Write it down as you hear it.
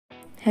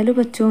Hello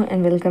बच्चों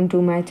and welcome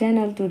to my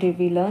channel. Today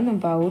we learn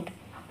about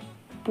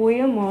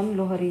poem on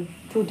Lohri.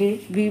 Today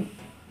we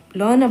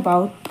learn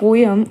about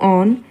poem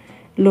on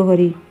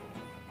Lohri.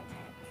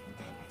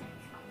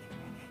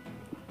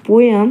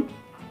 Poem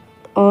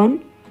on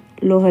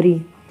Lohri.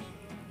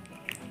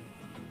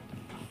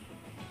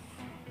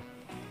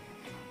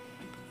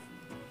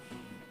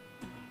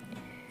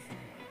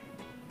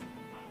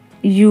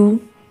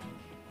 You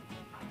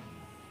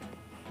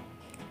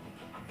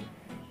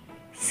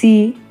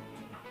see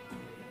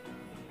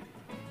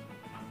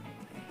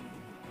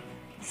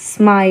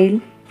smile,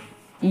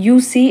 you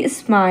see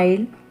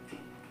smile,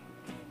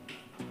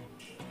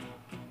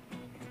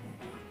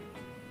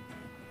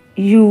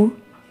 you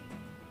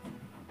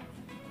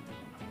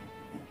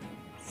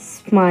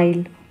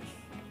smile,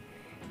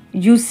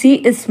 you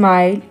see a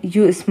smile,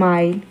 you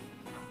smile.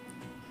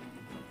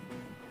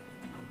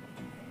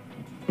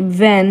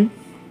 When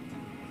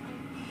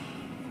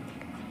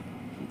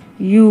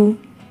you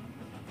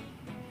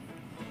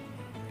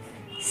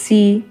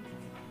see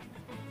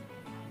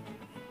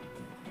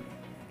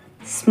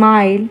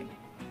smile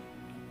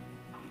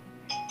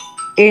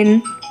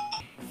in,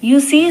 you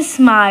see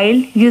smile,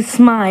 you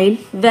smile.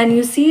 When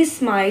you see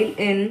smile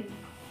in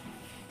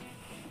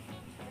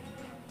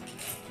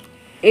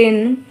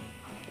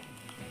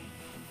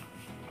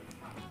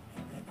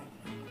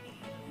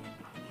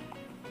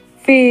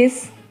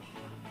face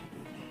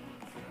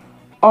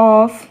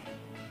of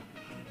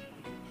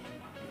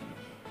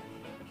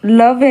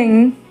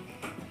loving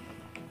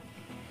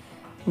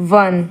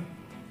one.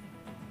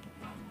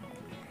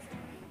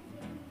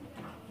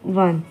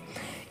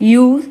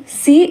 You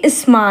see a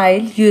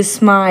smile, you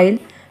smile.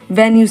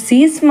 When you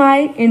see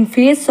smile in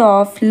face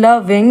of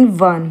loving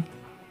one.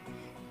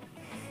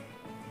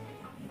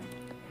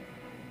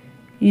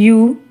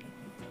 You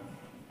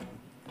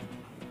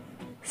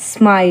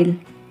smile.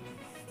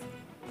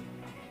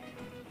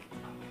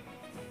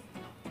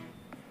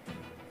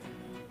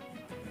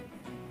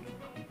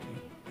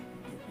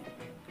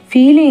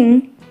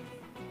 Feeling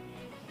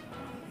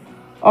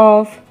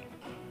of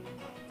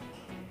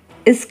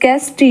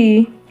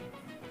scarcity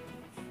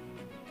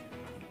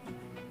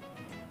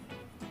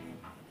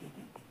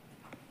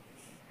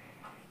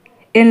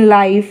in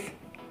life.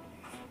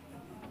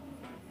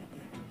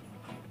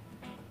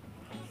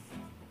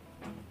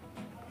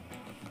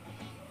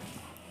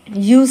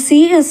 You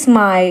see a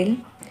smile,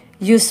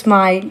 you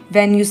smile.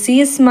 When you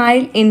see a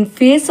smile in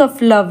face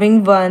of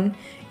loving one,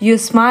 you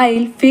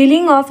smile.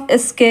 Feeling of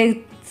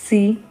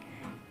scarcity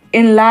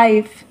in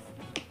life.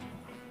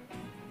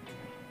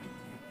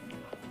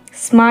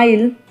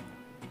 Smile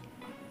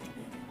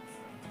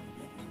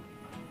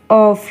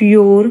of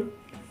your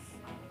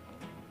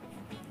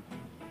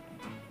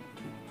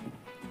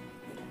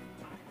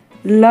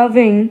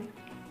loving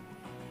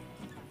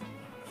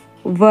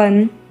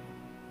one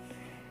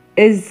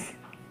is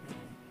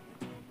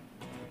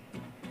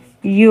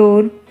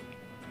your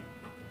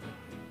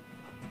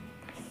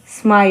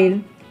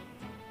smile.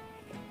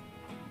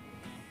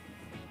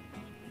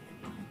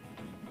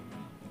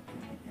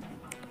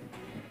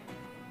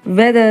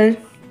 Whether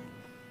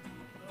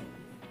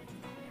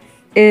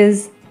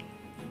is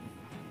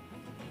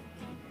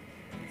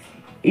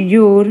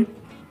your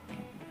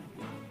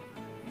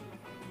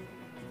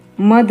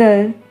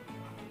mother,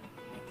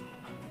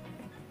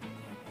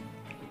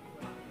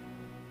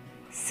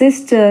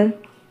 sister,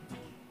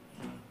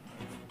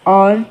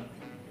 or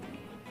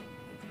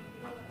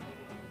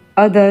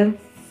other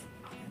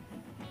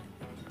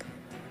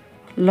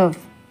love.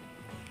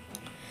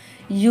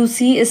 You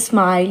see a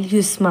smile,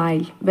 you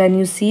smile. When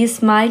you see a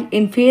smile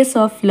in face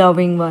of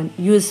loving one,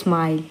 you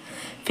smile.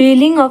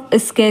 Feeling of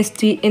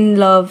scarcity in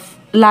love,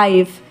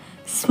 life,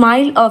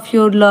 smile of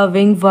your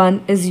loving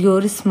one is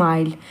your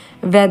smile.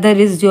 Whether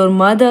is your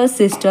mother,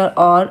 sister,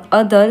 or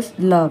others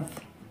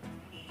love.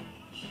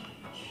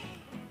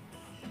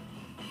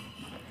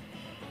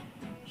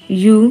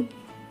 You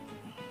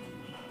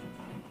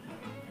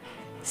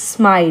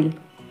smile.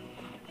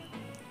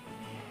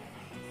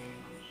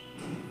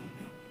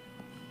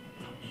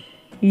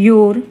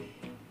 Your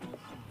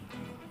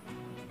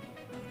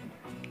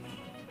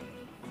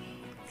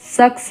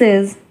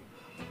success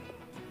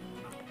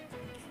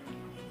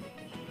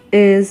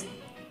is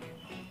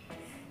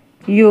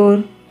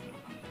your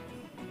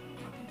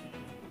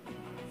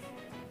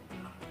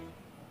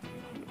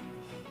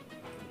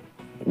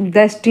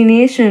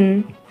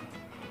destination.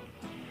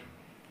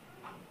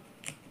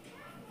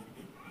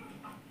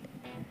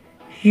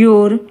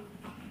 Your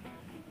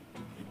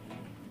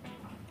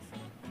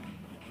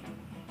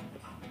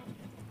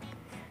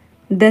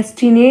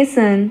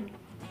destination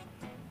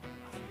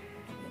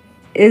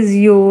is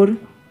your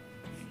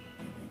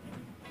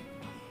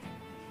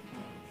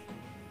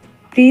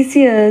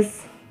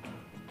precious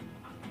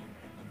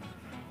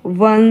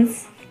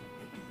one's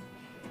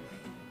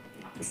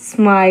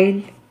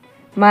smile.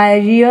 My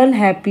real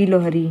happy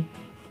Lohri.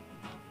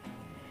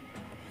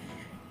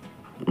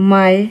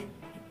 My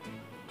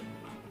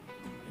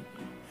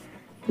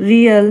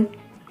real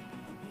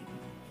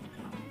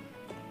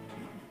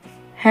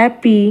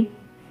happy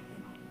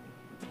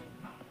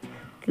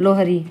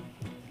Lohri.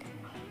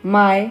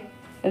 My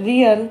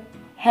real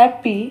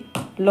happy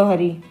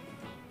Lohri.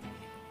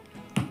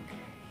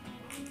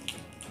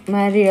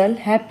 My real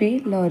happy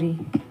Lohri.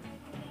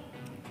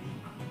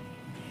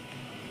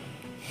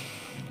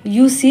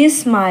 You see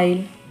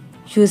smile,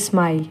 you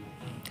smile.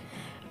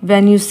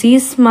 When you see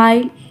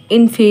smile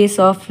in face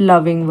of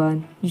loving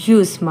one,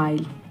 you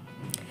smile.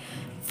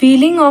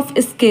 Feeling of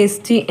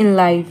scarcity in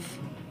life.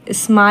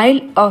 Smile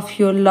of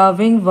your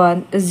loving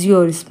one is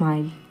your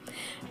smile.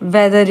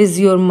 Whether is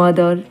your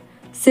mother,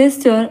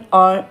 sister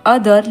or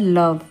other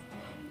love,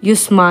 you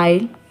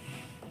smile.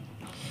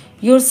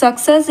 Your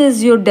success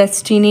is your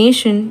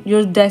destination.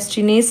 Your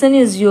destination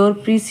is your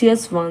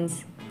precious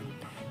ones.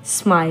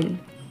 Smile.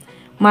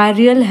 My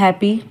real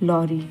happy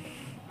Lohri.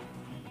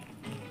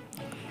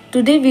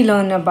 Today we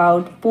learn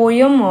about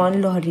poem on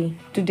Lohri.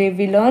 Today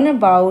we learn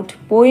about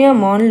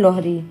poem on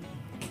Lohri.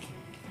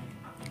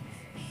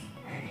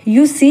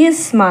 You see a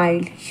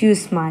smile, you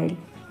smile.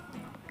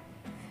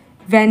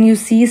 When you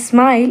see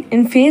smile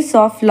in face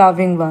of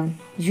loving one,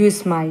 you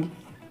smile.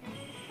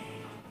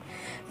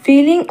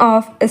 Feeling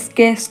of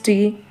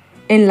scarcity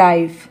in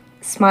life.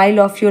 Smile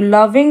of your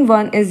loving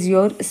one is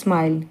your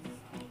smile.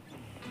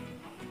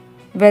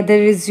 Whether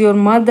it is your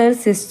mother,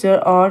 sister,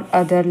 or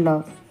other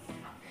love,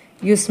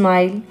 you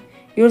smile.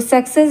 Your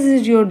success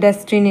is your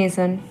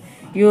destination.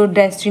 Your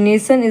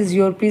destination is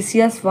your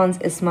precious one's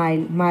smile.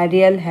 My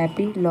real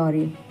happy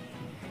Lohri.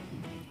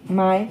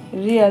 My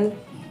real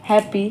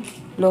happy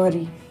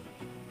Lohri.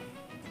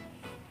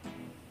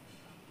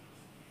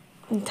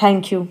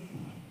 Thank you.